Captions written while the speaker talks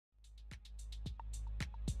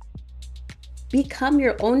become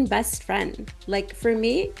your own best friend. Like for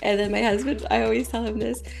me, and then my husband, I always tell him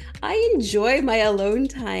this, I enjoy my alone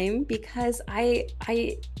time because I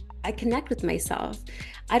connect with myself.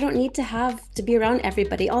 I don't need to have to be around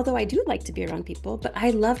everybody, although I do like to be around people, but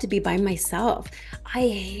I love to be by myself. I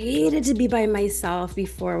hated to be by myself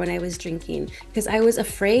before when I was drinking because I was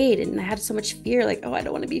afraid and I had so much fear, like, oh, I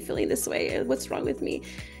don't want to be feeling this way. What's wrong with me?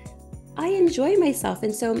 I enjoy myself.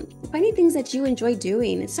 And so finding things that you enjoy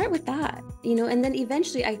doing and start with that, and then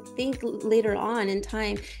eventually I think later on in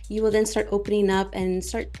time, you will then start opening up and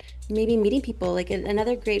start maybe meeting people. Like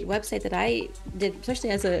another great website that I did, especially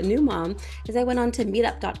as a new mom, is I went on to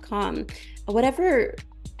meetup.com. Whatever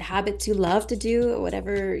habits you love to do,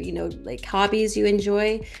 whatever, like hobbies you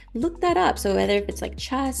enjoy, look that up. So whether if it's like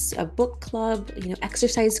chess, a book club,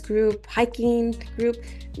 exercise group, hiking group,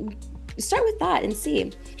 start with that and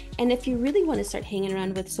see. And if you really want to start hanging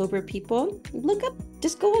around with sober people, look up,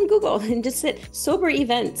 just go on Google and just hit sober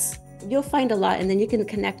events. You'll find a lot, and then you can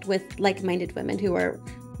connect with like-minded women who are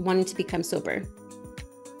wanting to become sober.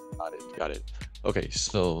 Got it. Got it. Okay,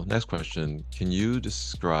 so next question. Can you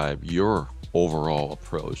describe your overall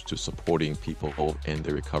approach to supporting people in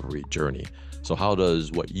their recovery journey? So how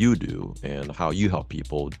does what you do and how you help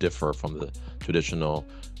people differ from the traditional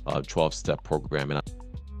 12-step program? And